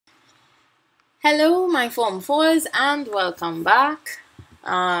Hello, my Form 4s, and welcome back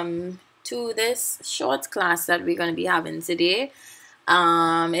to this short class that we're going to be having today.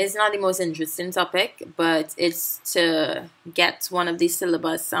 It's not the most interesting topic, but it's to get one of the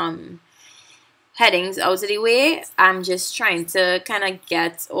syllabus headings out of the way. I'm just trying to kind of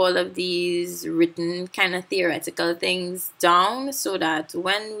get all of these written kind of theoretical things down so that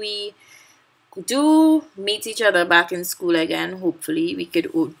when we do meet each other back in school again, hopefully we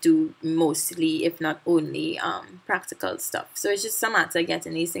could do mostly, if not only, practical stuff. So it's just a matter of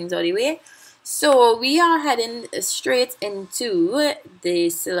getting these things out of the way. So we are heading straight into the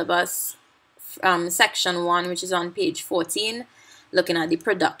syllabus, section 1, which is on page 14, looking at the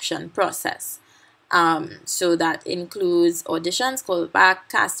production process. So that includes auditions, callback,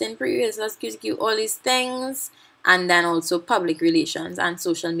 casting, pre-rehearsals, QCQ, all these things, and then also public relations and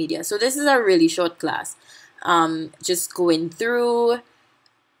social media. So this is a really short class, just going through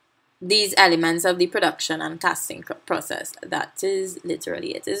these elements of the production and casting process. That is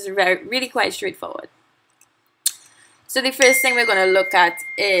literally it. It's really quite straightforward. So the first thing we're going to look at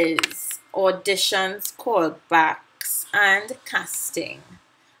is auditions, callbacks, and casting.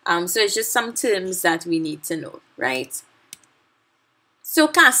 So it's just some terms that we need to know, right? So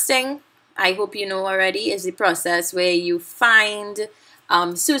casting, I hope you know already, is the process where you find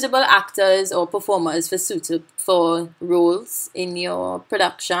suitable actors or performers for roles in your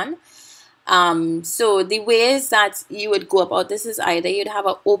production. So the ways that you would go about this is either you'd have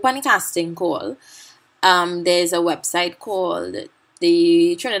an open casting call. There's a website called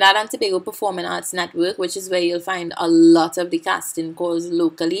the Trinidad and Tobago Performing Arts Network, which is where you'll find a lot of the casting calls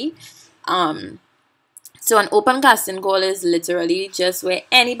locally. So an open casting call is literally just where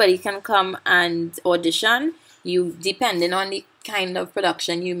anybody can come and audition. You, depending on the kind of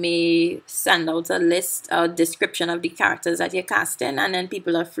production, you may send out a list, a description of the characters that you're casting, and then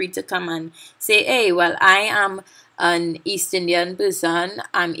people are free to come and say, hey, well, I am an East Indian person,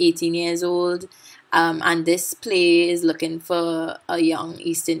 I'm 18 years old, and this play is looking for a young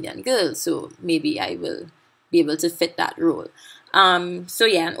East Indian girl, so maybe I will be able to fit that role. So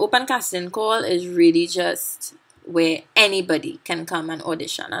yeah, an open casting call is really just where anybody can come and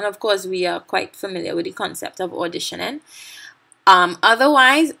audition. And of course, we are quite familiar with the concept of auditioning.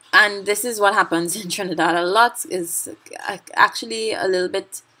 Otherwise, and this is what happens in Trinidad a lot, is actually a little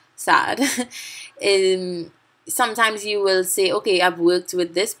bit sad. Sometimes you will say, okay, I've worked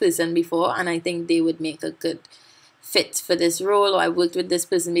with this person before and I think they would make a good fit for this role, or I worked with this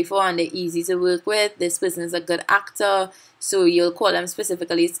person before and they're easy to work with, this person is a good actor, so you'll call them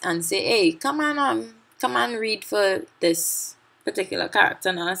specifically and say, hey, come on, read for this particular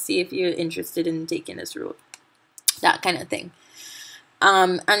character now, see if you're interested in taking this role, that kind of thing.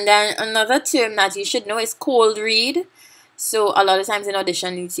 And then another term that you should know is cold read. So a lot of times in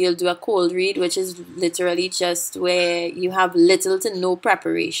auditions, you'll do a cold read, which is literally just where you have little to no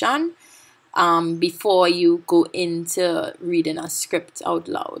preparation before you go into reading a script out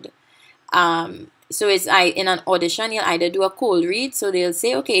loud. So it's in an audition, you'll either do a cold read, so they'll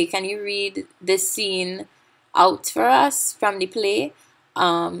say, okay, can you read this scene out for us from the play?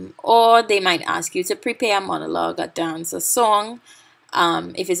 Or they might ask you to prepare a monologue, a dance, a song,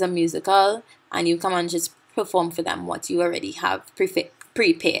 if it's a musical, and you come and just perform for them what you already have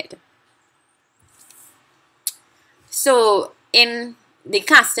prepared. So in the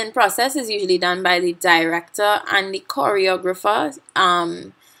casting process is usually done by the director and the choreographer.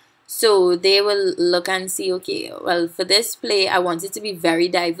 So they will look and see, okay, well, for this play, I want it to be very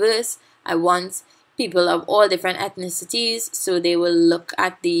diverse. I want people of all different ethnicities. So they will look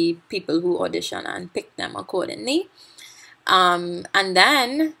at the people who audition and pick them accordingly. And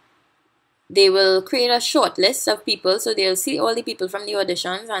then they will create a short list of people. So they'll see all the people from the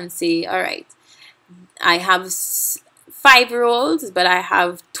auditions and say, all right, I have 5 roles, but I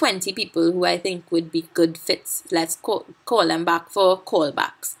have 20 people who I think would be good fits. Let's call them back for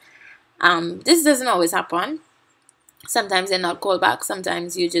callbacks. This doesn't always happen. Sometimes they're not callbacks.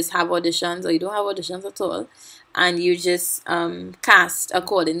 Sometimes you just have auditions or you don't have auditions at all. And you just cast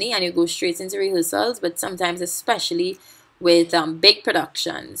accordingly and you go straight into rehearsals. But sometimes, especially with big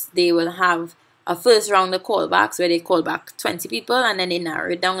productions, they will have a first round of callbacks where they call back 20 people and then they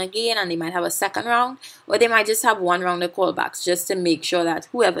narrow it down again, and they might have a second round, or they might just have one round of callbacks just to make sure that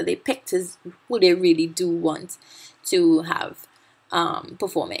whoever they picked is who they really do want to have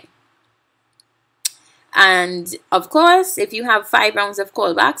performing. And of course, if you have 5 rounds of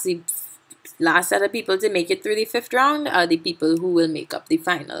callbacks, the last set of people to make it through the 5th round are the people who will make up the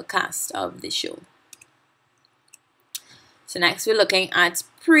final cast of the show. So next we're looking at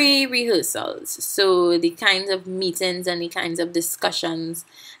pre-rehearsals. So the kinds of meetings and the kinds of discussions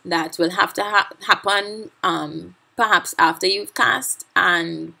that will have to happen perhaps after you've cast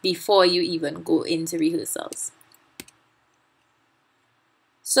and before you even go into rehearsals.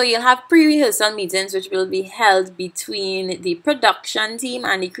 So you'll have pre-rehearsal meetings which will be held between the production team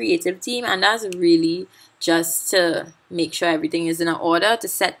and the creative team, and that's really just to make sure everything is in order, to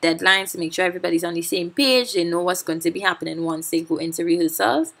set deadlines, to make sure everybody's on the same page, they know what's going to be happening once they go into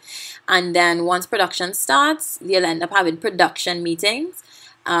rehearsals. And then once production starts, you'll end up having production meetings.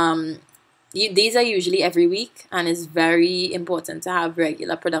 These are usually every week, and it's very important to have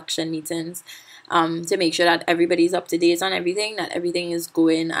regular production meetings to make sure that everybody's up to date on everything, that everything is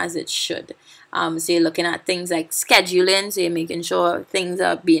going as it should. So you're looking at things like scheduling, so you're making sure things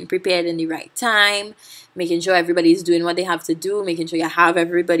are being prepared in the right time, making sure everybody's doing what they have to do, making sure you have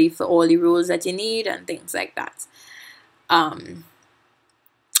everybody for all the roles that you need and things like that. And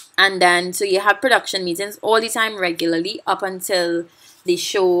then, so you have production meetings all the time regularly up until the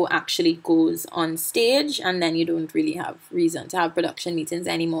show actually goes on stage, and then you don't really have reason to have production meetings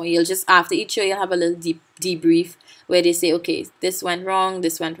anymore. You'll just, after each show, you'll have a little debrief where they say, okay, this went wrong,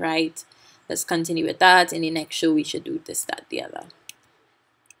 this went right, let's continue with that. In the next show, we should do this, that, the other.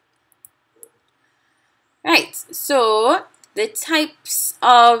 Right, so the types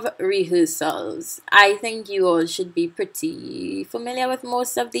of rehearsals. I think you all should be pretty familiar with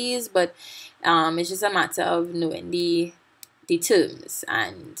most of these, but it's just a matter of knowing the terms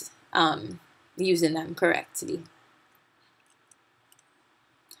and using them correctly.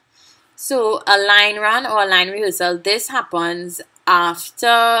 So a line run or a line rehearsal, this happens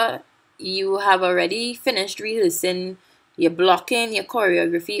after you have already finished rehearsing your blocking, your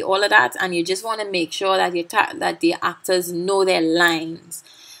choreography, all of that, and you just want to make sure that the actors know their lines.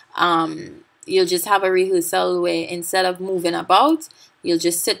 You'll just have a rehearsal where instead of moving about, you'll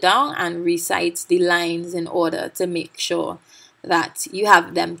just sit down and recite the lines in order to make sure that you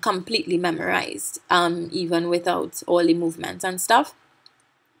have them completely memorized, even without all the movements and stuff.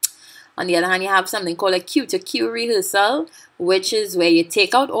 On the other hand, you have something called a cue to cue rehearsal, which is where you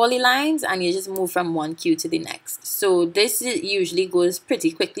take out all the lines and you just move from one cue to the next. So this usually goes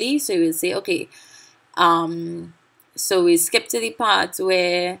pretty quickly. So you will say, okay, so we skip to the part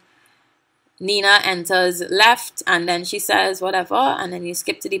where Nina enters left and then she says whatever, and then you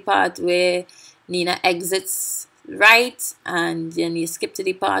skip to the part where Nina exits right, and then you skip to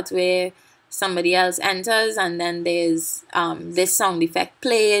the part where somebody else enters, and then there's this sound effect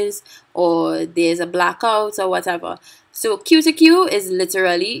plays, or there's a blackout or whatever. So cue to cue is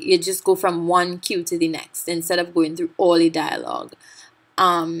literally you just go from one cue to the next instead of going through all the dialogue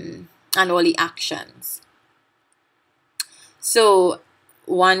and all the actions. So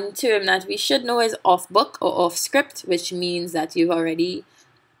one term that we should know is off book or off script, which means that you've already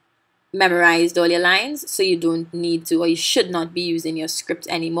memorized all your lines, so you don't need to, or you should not be using your script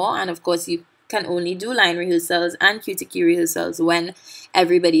anymore. And of course you can only do line rehearsals and cue to cue rehearsals when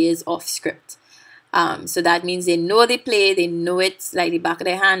everybody is off script. So that means they know the play, they know it like the back of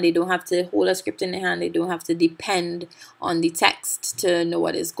their hand, they don't have to hold a script in their hand, they don't have to depend on the text to know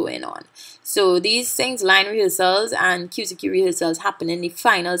what is going on. So these things, line rehearsals and cue to cue rehearsals, happen in the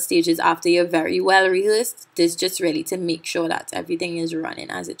final stages after you're very well rehearsed. This is just really to make sure that everything is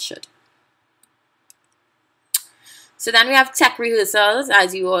running as it should. So then we have tech rehearsals.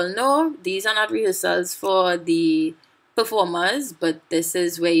 As you all know, these are not rehearsals for the performers, but this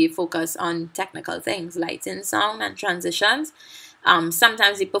is where you focus on technical things, lighting, sound, and transitions.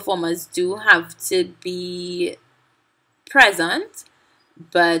 Sometimes the performers do have to be present,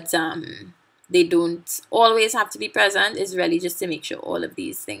 but they don't always have to be present. It's really just to make sure all of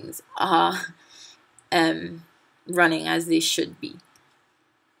these things are running as they should be.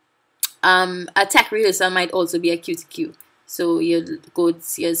 A tech rehearsal might also be a cue to cue. So you'll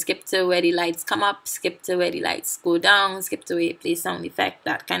skip to where the lights come up, skip to where the lights go down, skip to where you play sound effect,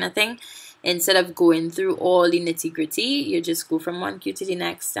 that kind of thing. Instead of going through all the nitty gritty, you just go from one cue to the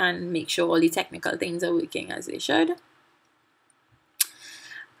next and make sure all the technical things are working as they should.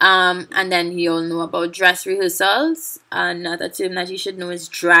 And then you all know about dress rehearsals. Another term that you should know is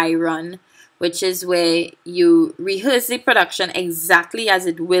dry run, which is where you rehearse the production exactly as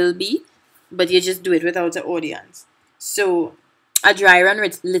it will be, but you just do it without an audience. So a dry run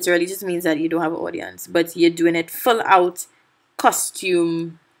literally just means that you don't have an audience, but you're doing it full out,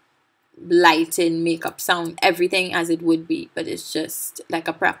 costume, lighting, makeup, sound, everything as it would be, but it's just like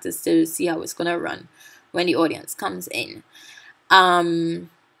a practice to see how it's gonna run when the audience comes in.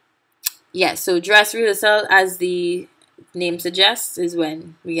 Yeah, so dress rehearsal, as the name suggests, is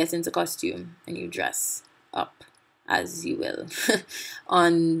when we get into costume and you dress up as you will,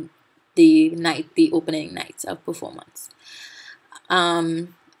 on the opening night of performance.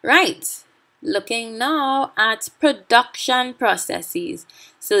 Right. Looking now at production processes.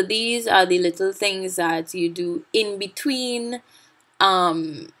 So these are the little things that you do in between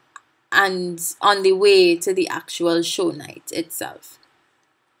and on the way to the actual show night itself.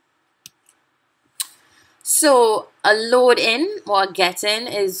 So a load in or get in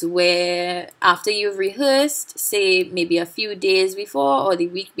is where after you've rehearsed, say maybe a few days before or the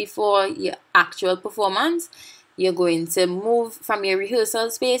week before your actual performance, you're going to move from your rehearsal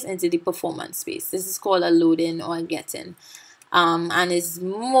space into the performance space. This is called a load in or a get in. And it's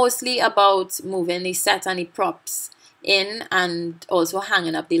mostly about moving the set and the props in, and also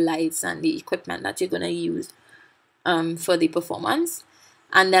hanging up the lights and the equipment that you're going to use for the performance.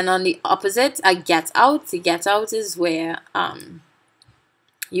 And then on the opposite, a get out. The get out is where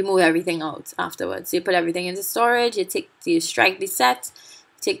you move everything out afterwards. So you put everything into storage, you strike the set,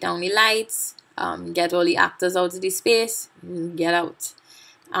 take down the lights, get all the actors out of the space, get out,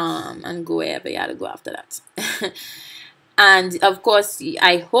 and go wherever you had to go after that. And of course,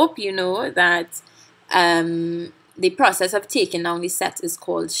 I hope you know that the process of taking down the set is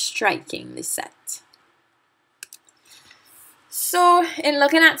called striking the set. So in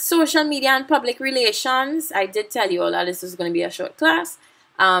looking at social media and public relations, I did tell you all that this was going to be a short class.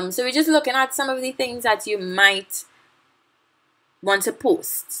 So we're just looking at some of the things that you might want to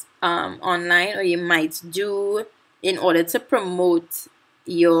post online, or you might do in order to promote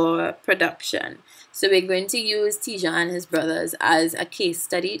your production. So we're going to use Tija and his brothers as a case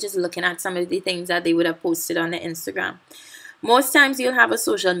study, just looking at some of the things that they would have posted on their Instagram. Most times you'll have a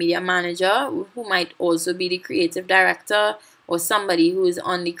social media manager who might also be the creative director, or somebody who is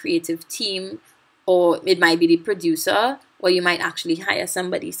on the creative team, or it might be the producer, or you might actually hire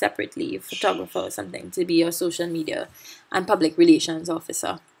somebody separately, a photographer or something, to be your social media and public relations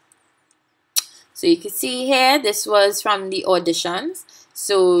officer. So you can see here, this was from the auditions.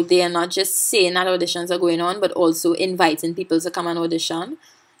 So they are not just saying that auditions are going on, but also inviting people to come and audition.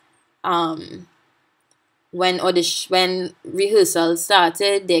 When rehearsal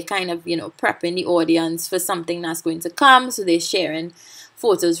started, they're kind of, prepping the audience for something that's going to come. So they're sharing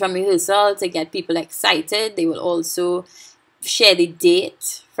photos from rehearsal to get people excited. They will also share the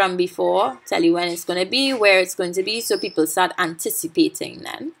date from before, tell you when it's going to be, where it's going to be, so people start anticipating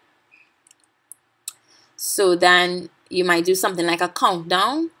then. So then you might do something like a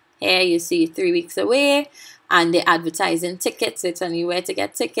countdown. Here you see 3 weeks away, and they're advertising tickets. They're telling you where to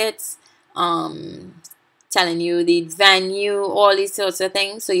get tickets, telling you the venue, all these sorts of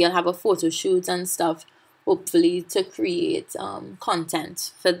things. So you'll have a photo shoot and stuff, hopefully, to create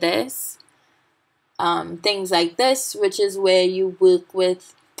content for this. Things like this, which is where you work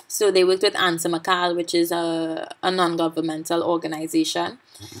with, so they worked with Answer McCall, which is a non-governmental organization.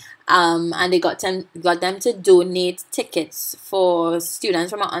 And they got them to donate tickets for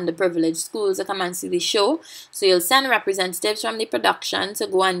students from underprivileged schools to come and see the show. So you'll send representatives from the production to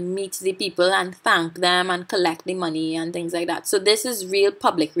go and meet the people and thank them and collect the money and things like that. So this is real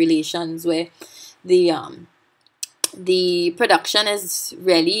public relations, where the production is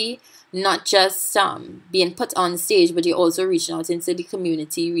really not just being put on stage, but you're also reaching out into the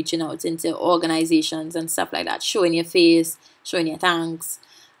community, reaching out into organizations and stuff like that, showing your face, showing your thanks,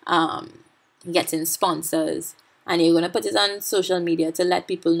 getting sponsors, and you're going to put it on social media to let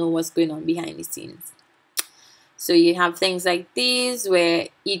people know what's going on behind the scenes. So you have things like these, where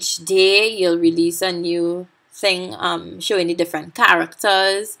each day you'll release a new thing, showing the different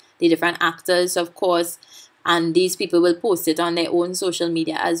characters, the different actors, of course, and these people will post it on their own social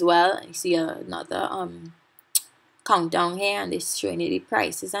media as well. You see another countdown here, and they're showing you the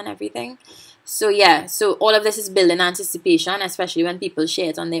prices and everything. So yeah, so all of this is building anticipation, especially when people share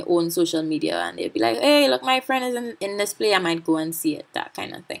it on their own social media, and they'll be like, hey, look, my friend is in this play, I might go and see it, that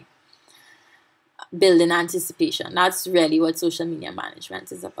kind of thing. Building anticipation, that's really what social media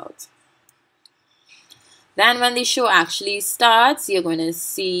management is about. Then when the show actually starts, you're going to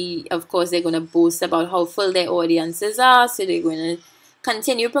see, of course, they're going to boast about how full their audiences are. So they're going to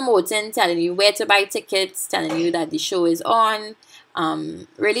continue promoting, telling you where to buy tickets, telling you that the show is on.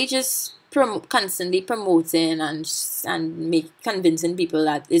 Really just constantly promoting and convincing people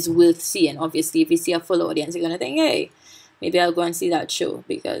that it's worth seeing. Obviously, if you see a full audience, you're going to think, hey, maybe I'll go and see that show,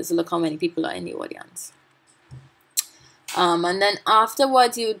 because look how many people are in the audience. And then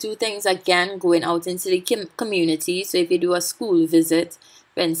afterwards, you do things again, going out into the community. So if you do a school visit,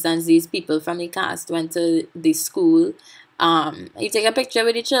 for instance, these people from the cast went to the school, you take a picture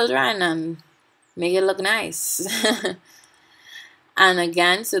with the children and make it look nice. And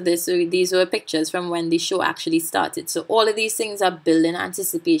again, so these were pictures from when the show actually started. So all of these things are building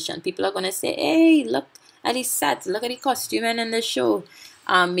anticipation. People are going to say, hey, look at the set, look at the costuming in the show.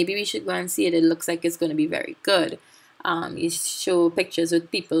 Maybe we should go and see it. It looks like it's going to be very good. You show pictures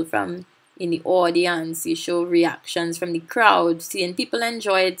with people from in the audience. You show reactions from the crowd, seeing people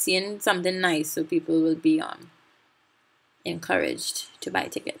enjoy it, seeing something nice. So people will be encouraged to buy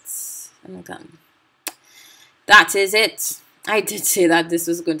tickets and come. That is it. I did say that this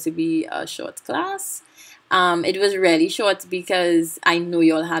was going to be a short class. It was really short because I know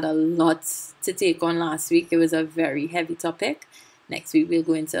you all had a lot to take on last week. It was a very heavy topic. Next week we'll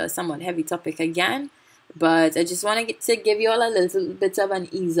go into a somewhat heavy topic again. But I just want to give you all a little bit of an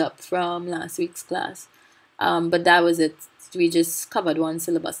ease up from last week's class. But that was it. We just covered one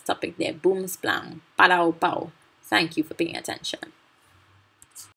syllabus topic there. Boom, splang, pow, pow. Thank you for paying attention.